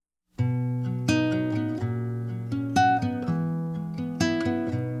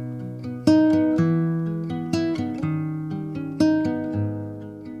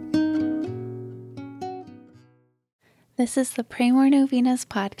This is the Pray More Novenas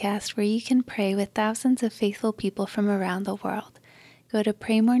podcast where you can pray with thousands of faithful people from around the world. Go to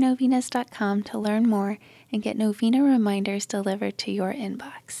praymorenovenas.com to learn more and get novena reminders delivered to your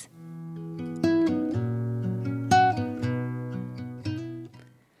inbox.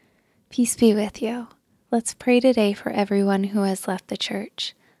 Peace be with you. Let's pray today for everyone who has left the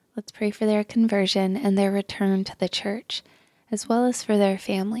church. Let's pray for their conversion and their return to the church, as well as for their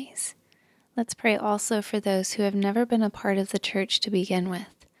families. Let's pray also for those who have never been a part of the church to begin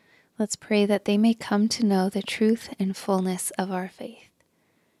with. Let's pray that they may come to know the truth and fullness of our faith.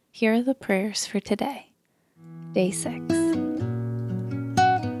 Here are the prayers for today, Day 6.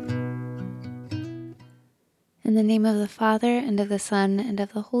 In the name of the Father, and of the Son, and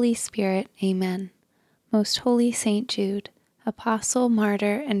of the Holy Spirit, Amen. Most Holy Saint Jude, Apostle,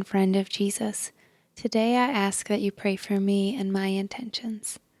 Martyr, and friend of Jesus, today I ask that you pray for me and my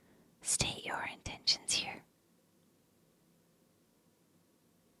intentions. State your intentions here.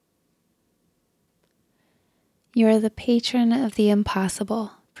 You are the patron of the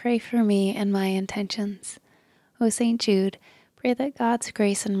impossible. Pray for me and my intentions. O Saint Jude, pray that God's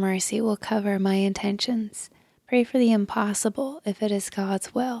grace and mercy will cover my intentions. Pray for the impossible if it is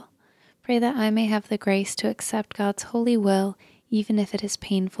God's will. Pray that I may have the grace to accept God's holy will, even if it is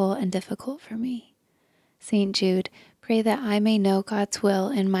painful and difficult for me. Saint Jude, pray that I may know God's will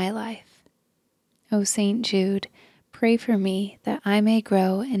in my life. O Saint Jude, pray for me that I may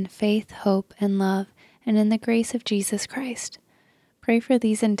grow in faith, hope, and love, and in the grace of Jesus Christ. Pray for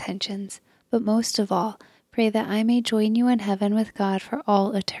these intentions, but most of all, pray that I may join you in heaven with God for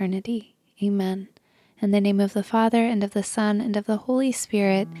all eternity. Amen. In the name of the Father, and of the Son, and of the Holy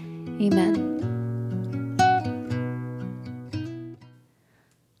Spirit. Amen.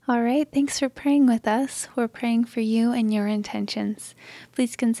 All right, thanks for praying with us. We're praying for you and your intentions.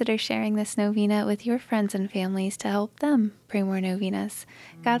 Please consider sharing this novena with your friends and families to help them pray more novenas.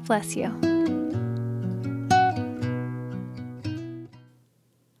 God bless you.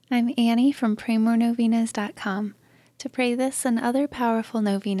 I'm Annie from praymorenovenas.com. To pray this and other powerful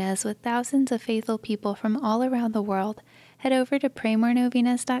novenas with thousands of faithful people from all around the world, head over to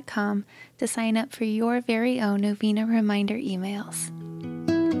praymorenovenas.com to sign up for your very own novena reminder emails.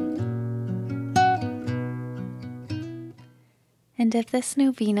 And if this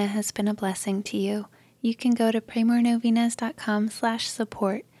novena has been a blessing to you, you can go to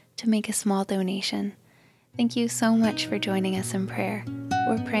praymorenovenas.com/support to make a small donation. Thank you so much for joining us in prayer.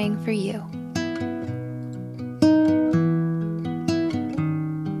 We're praying for you.